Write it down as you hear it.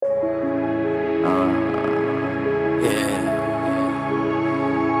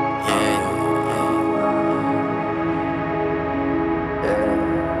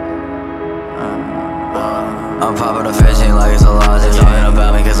popping a fishing like it's a latte. Talking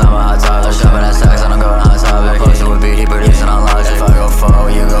about me cause I'm a hot topic. Shopping at Saks and I'm going hot topic. Posting with beat, he producing on Logic. If I go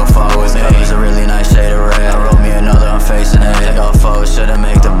forward, you go forward with me. It's a really nice shade of red. I roll me another, I'm facing it. Take off foes, shouldn't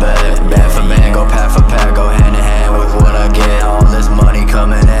make the bet. Band for band, go pack for pack. Go hand in hand with what I get. All this money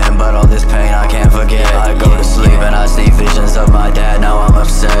coming in, but all this pain I can't forget. I go to sleep and I see visions of my dad, now I'm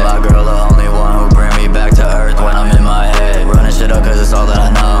upset. My girl the only one who bring me back to earth when I'm in my head. Running shit up cause it's all that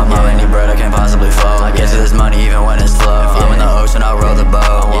I know. How many bread I can't possibly fold. I get to this money even when it's slow. If I'm in the ocean, I'll roll the boat.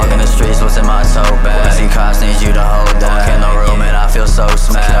 I'm walking the streets, what's in my tote bag? I see cops, need you to hold that. Walk in the room and I feel so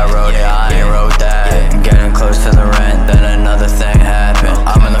smashed. I wrote it, I ain't wrote that. Getting close to the rent, then another thing happened.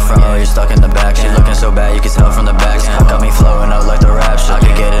 I'm in the front row, you're stuck in the back. She looking so bad, you can tell from the back. Got me floating up like the rap shit. I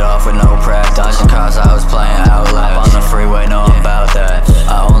could get it off with no practice. Dodging cops, I was playing out loud. On the freeway, know I'm about that.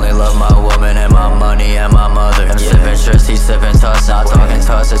 I only love my woman and my money and my mother. I'm sipping Tris, he's sipping Tuss. Not talking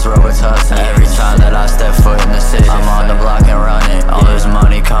Tuss, it's Robitussin. Every time that I step foot in the city, I'm on the block and running. All this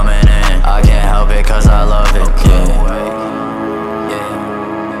money coming in, I can't help it cause I love it. Yeah.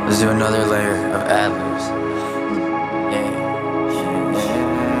 Let's do another layer of ad-libs.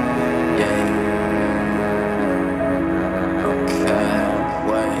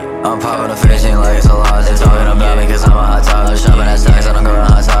 I'm popping a fishing like it's a latte. Talking about me cause I'm a hot topic. Shopping at Saks and I'm going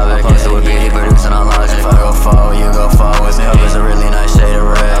hot topic. Posted with beat, he producing on Logic. If I go forward, you go forward with me. It's a really nice shade of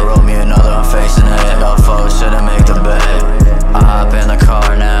red. I roll me another, I'm facing it. Take off foes, shouldn't make the bet. I hop in the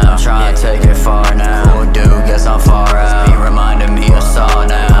car now, I'm trying to take it far now. Cool dude, guess I'm far out. He reminded me of Saw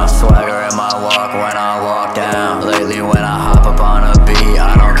now. Swagger in my walk when I walk down. Lately when I hop up on a beat,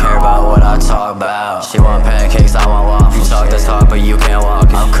 I don't care about what I talk about. She want pancakes, I want waffles. You talk the talk but you can't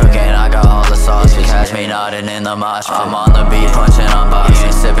walk. I'm cooking, I got all the sauce. You catch me nodding in the mosh pit. I'm on the beat, punching on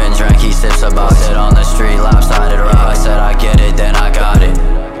boxing. Sipping drink, he sips a box. Sit on the street, lobster